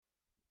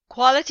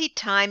Quality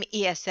Time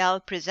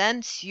ESL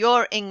presents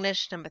Your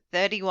English number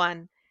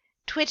 31,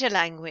 Twitter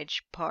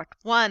Language, Part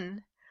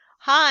 1.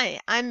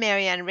 Hi, I'm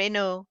Marianne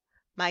Reynaud.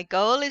 My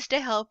goal is to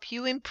help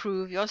you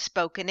improve your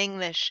spoken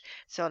English,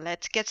 so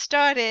let's get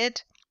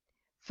started.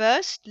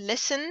 First,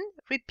 listen,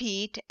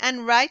 repeat,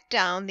 and write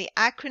down the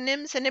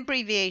acronyms and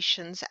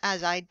abbreviations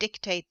as I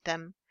dictate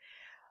them.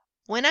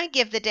 When I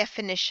give the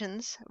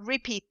definitions,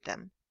 repeat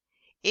them.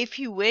 If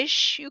you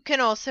wish, you can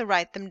also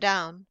write them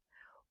down.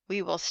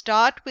 We will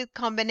start with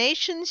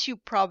combinations you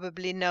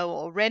probably know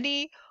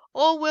already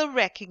or will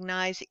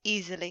recognize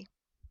easily.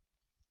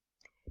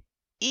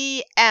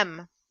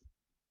 EM,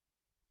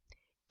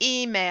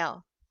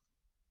 email.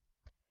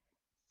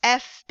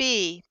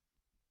 FB,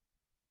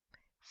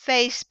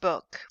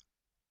 Facebook.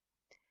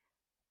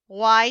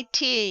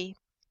 YT,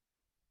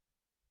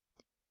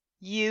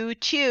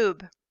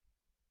 YouTube.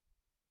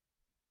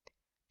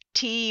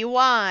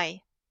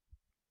 TY,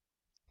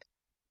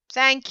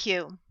 thank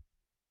you.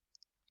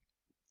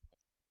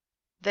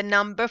 The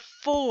number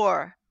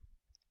 4.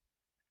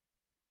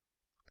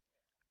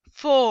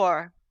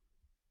 4.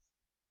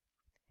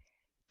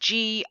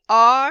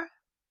 GR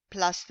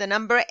plus the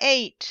number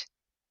 8.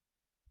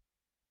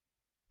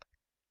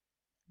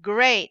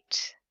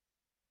 Great.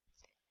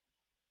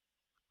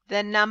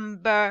 The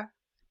number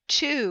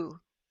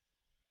 2.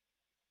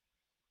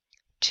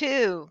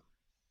 2.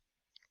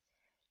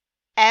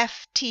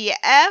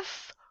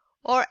 FTF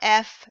or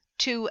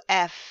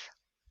F2F.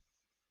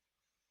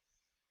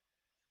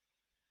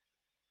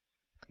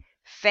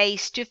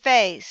 Face to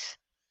face.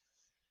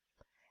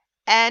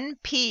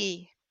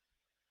 NP.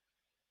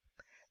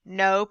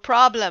 No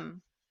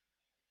problem.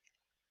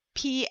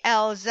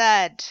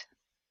 PLZ.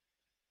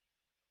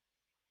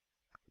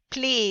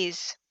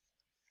 Please.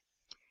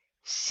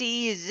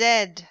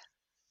 CZ.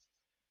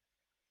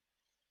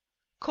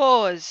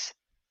 Cause.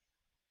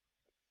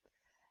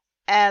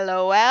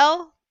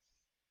 LOL.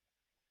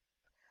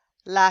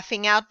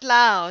 Laughing out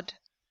loud.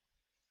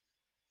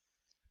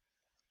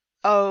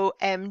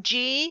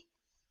 OMG.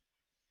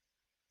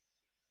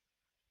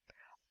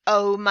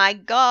 Oh my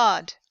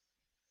God.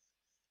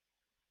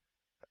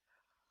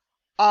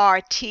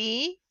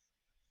 RT.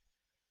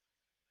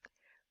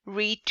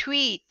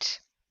 Retweet.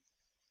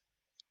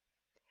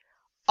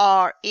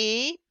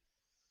 RE.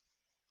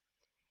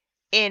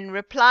 In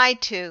reply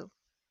to.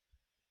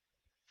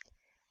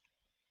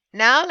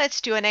 Now let's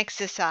do an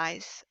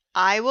exercise.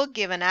 I will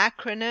give an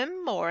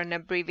acronym or an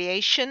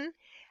abbreviation,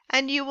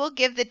 and you will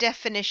give the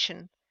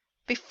definition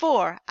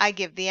before I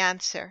give the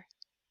answer.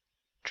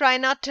 Try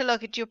not to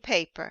look at your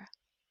paper.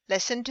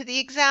 Listen to the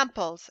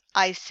examples.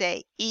 I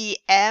say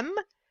EM,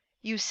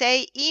 you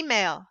say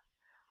email.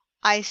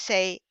 I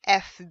say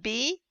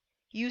FB,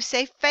 you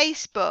say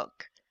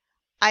Facebook.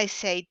 I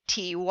say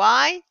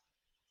TY,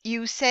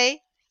 you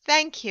say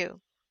thank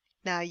you.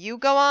 Now you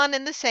go on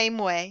in the same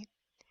way.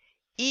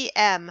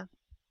 EM,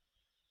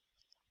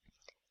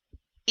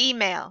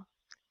 email.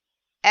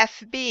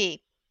 FB,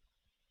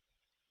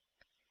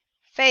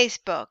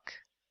 Facebook.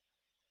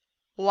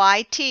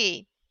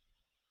 YT,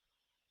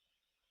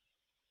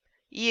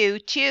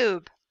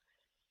 YouTube.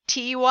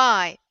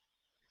 TY,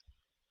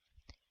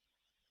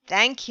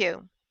 thank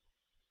you.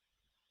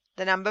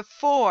 The number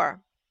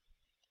 4.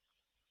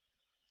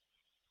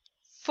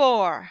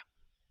 4.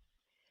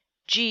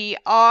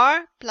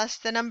 GR plus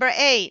the number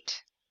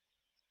 8.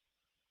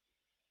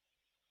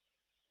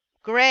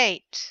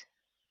 Great.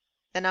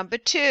 The number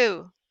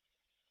 2.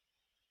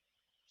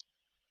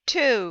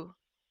 2.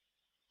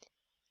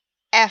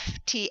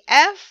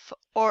 FTF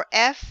or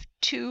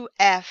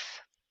F2F.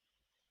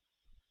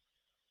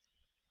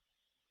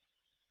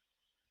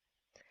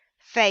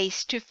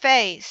 Face to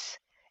face.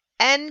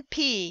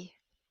 NP.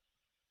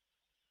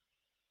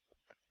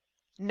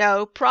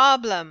 No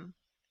problem.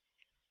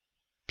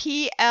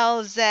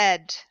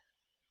 PLZ.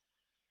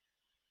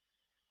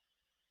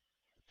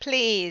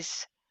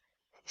 Please.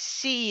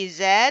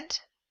 CZ.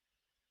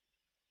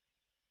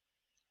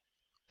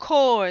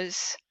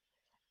 Cause.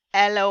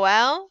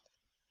 LOL.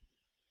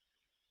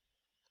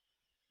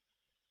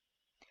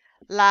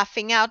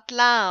 Laughing out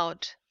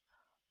loud.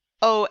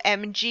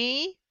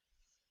 OMG.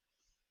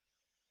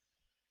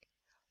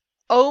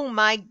 Oh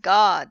my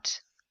God.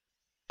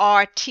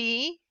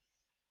 RT.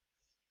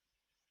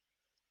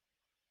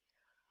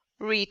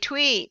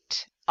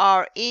 Retweet.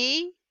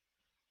 RE.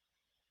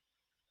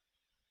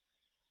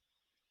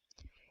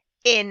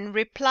 In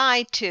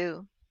reply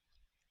to.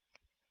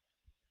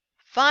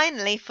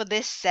 Finally, for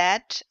this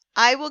set,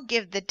 I will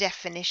give the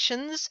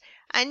definitions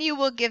and you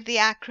will give the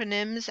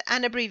acronyms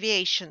and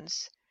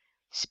abbreviations.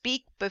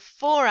 Speak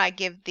before I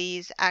give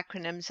these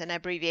acronyms and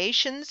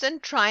abbreviations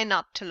and try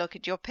not to look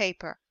at your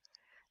paper.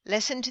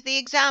 Listen to the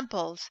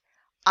examples.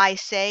 I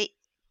say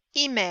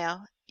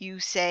email, you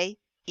say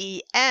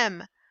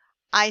EM.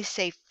 I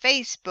say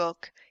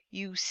Facebook,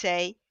 you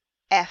say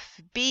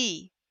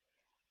FB.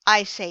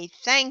 I say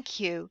thank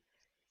you,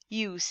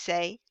 you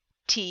say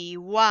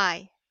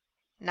TY.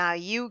 Now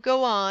you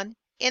go on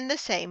in the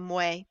same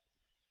way.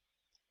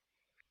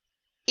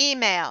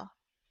 Email.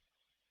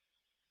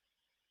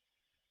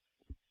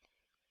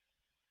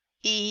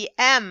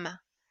 E-M,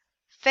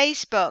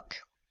 Facebook.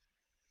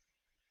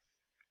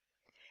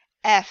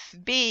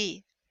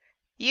 F-B,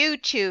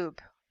 YouTube.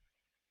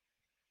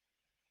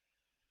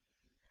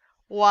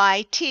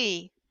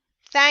 Y-T,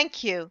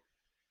 thank you.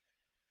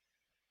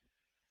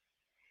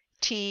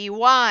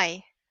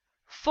 T-Y,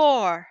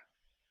 for.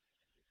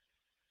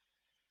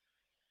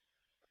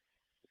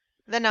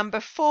 The number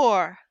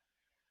 4,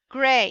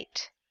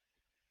 great.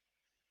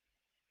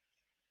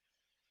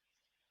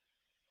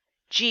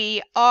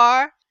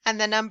 G-R and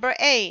the number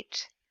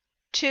 8,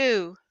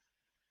 2.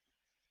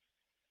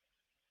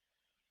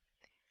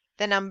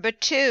 The number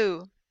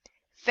 2,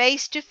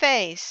 face to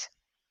face.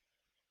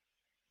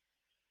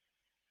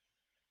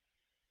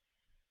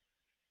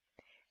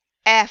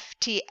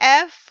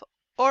 FTF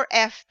or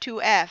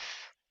F2F.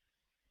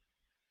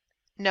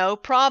 No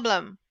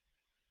problem.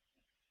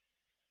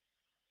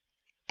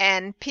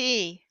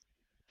 NP,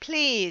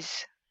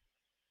 please.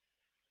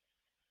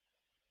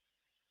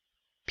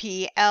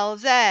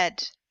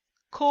 PLZ,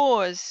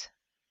 cause.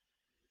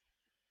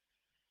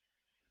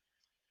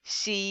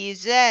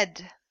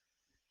 CZ,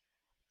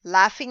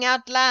 laughing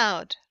out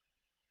loud.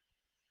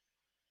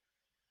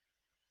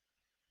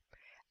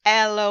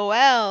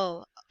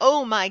 LOL,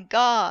 oh my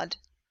God.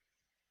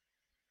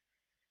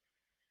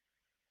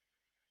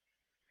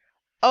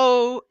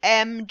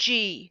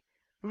 OMG,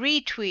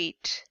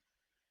 retweet.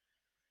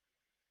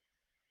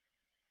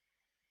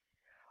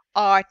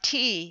 RT,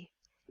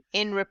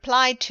 in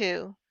reply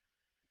to.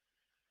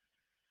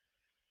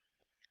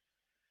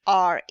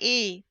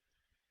 RE.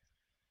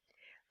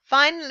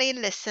 Finally,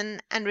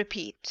 listen and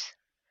repeat.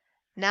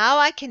 Now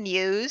I can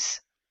use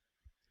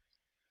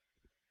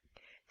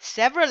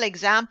several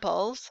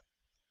examples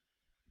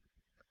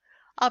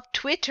of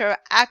Twitter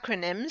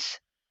acronyms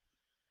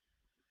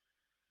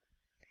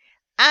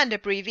and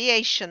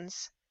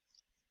abbreviations.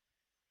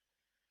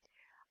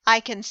 I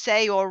can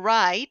say or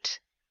write,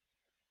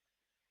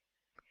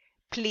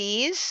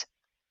 please,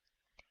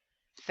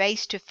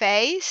 face to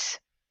face,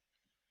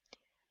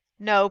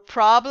 no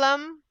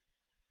problem,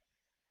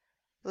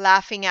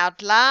 laughing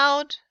out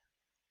loud,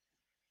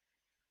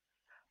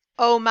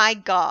 oh my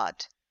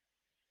God.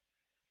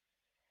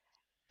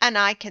 And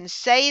I can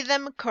say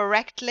them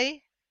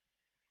correctly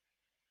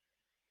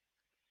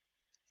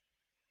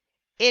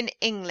in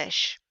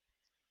English.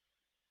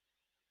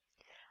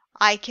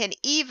 I can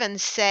even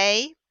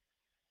say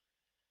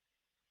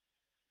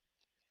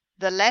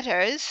the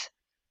letters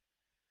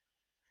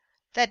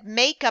that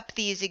make up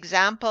these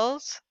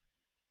examples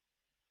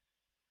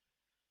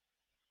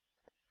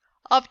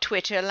of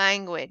Twitter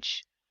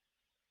language.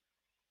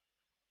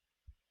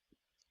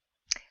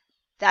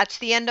 That's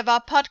the end of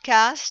our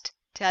podcast.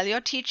 Tell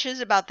your teachers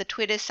about the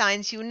Twitter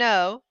signs you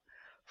know.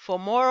 For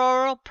more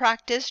oral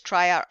practice,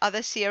 try our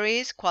other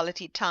series,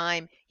 Quality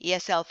Time,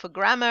 ESL for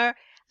Grammar,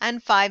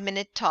 and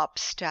 5-Minute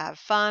Tops to have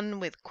fun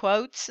with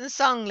quotes and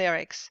song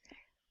lyrics.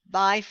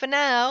 Bye for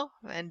now,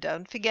 and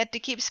don't forget to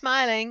keep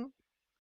smiling.